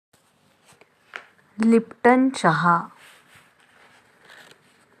Lipton चहा.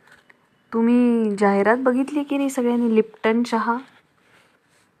 तुम्ही जाहिरात बघितली की नाही सगळ्यांनी लिप्टन चहा?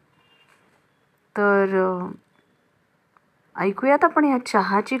 तर ऐकूयात आपण या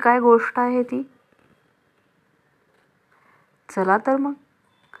चहाची काय गोष्ट आहे ती. चला तर मग.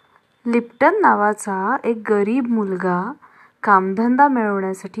 लिप्टन नावाचा एक गरीब मुलगा कामधंदा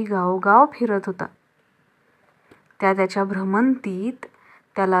मिळवण्यासाठी गावोगाव फिरत होता. त्याच्या भ्रमंतीत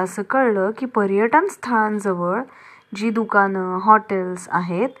त्याला असं कळलं की पर्यटन स्थळांजवळ जी दुकानं, हॉटेल्स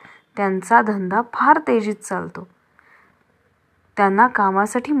आहेत त्यांचा धंदा फार तेजीत चालतो. त्यांना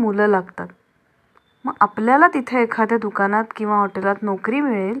कामासाठी मुलं लागतात. मग आपल्याला तिथे एखाद्या दुकानात किंवा हॉटेलात नोकरी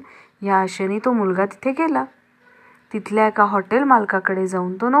मिळेल या आशेने तो मुलगा तिथे गेला. तिथल्या एका हॉटेल मालकाकडे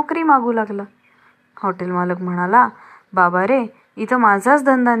जाऊन तो नोकरी मागू लागला. हॉटेल मालक म्हणाला, बाबा रे, इथं माझाच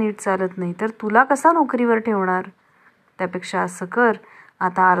धंदा नीट चालत नाही तर तुला कसा नोकरीवर ठेवणार? त्यापेक्षा असं कर,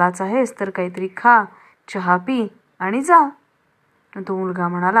 आता आलाच आहेस तर काहीतरी खा, चहा पी आणि जा. तो मुलगा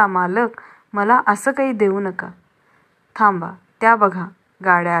म्हणाला, मालक, मला असं काही देऊ नका. थांबा, त्या बघा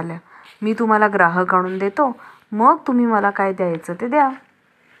गाड्या आल्या, मी तुम्हाला ग्राहक आणून देतो, मग तुम्ही मला काय द्यायचं ते द्या.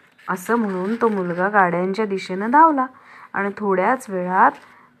 असं म्हणून तो मुलगा गाड्यांच्या दिशेनं धावला आणि थोड्याच वेळात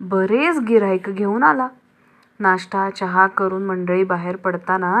बरेच गिऱ्हाईक घेऊन आला. नाश्ता चहा करून मंडळी बाहेर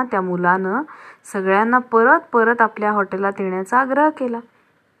पडताना त्या मुलानं सगळ्यांना परत परत आपल्या हॉटेलात येण्याचा आग्रह केला.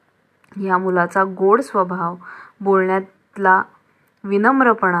 या मुलाचा गोड स्वभाव, बोलण्यातला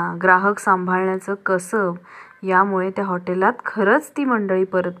विनम्रपणा, ग्राहक सांभाळण्याचं कसब यामुळे त्या हॉटेलात खरंच ती मंडळी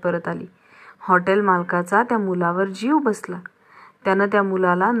परत परत आली. हॉटेल मालकाचा त्या मुलावर जीव बसला. त्यानं त्या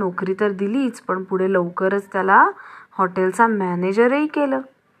मुलाला नोकरी तर दिलीच, पण पुढे लवकरच त्याला हॉटेलचा मॅनेजरही केलं.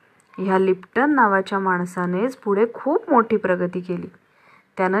 ह्या लिप्टन नावाच्या माणसानेच पुढे खूप मोठी प्रगती केली.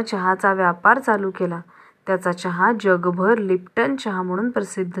 त्यानं चहाचा व्यापार चालू केला. त्याचा चहा जगभर लिप्टन चहा म्हणून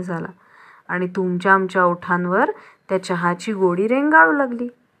प्रसिद्ध झाला आणि तुमच्या आमच्या ओठांवर त्या चहाची गोडी रेंगाळू लागली.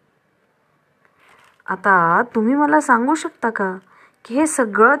 आता तुम्ही मला सांगू शकता का की हे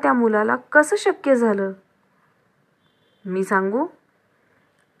सगळं त्या मुलाला कसं शक्य झालं? मी सांगू?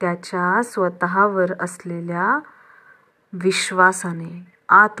 त्याच्या स्वतःवर असलेल्या विश्वासाने,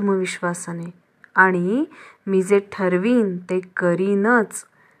 आत्मविश्वासाने आणि मी जे ठरवीन ते करीनच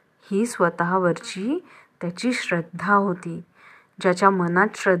ही स्वतःवरची त्याची श्रद्धा होती. ज्याच्या मनात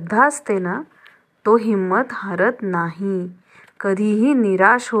श्रद्धा असते ना, तो हिंमत हारत नाही, कधीही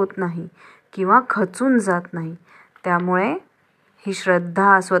निराश होत नाही किंवा खचून जात नाही. त्यामुळे ही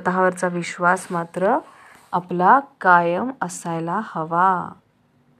श्रद्धा, स्वतःवरचा विश्वास मात्र आपला कायम असायला हवा.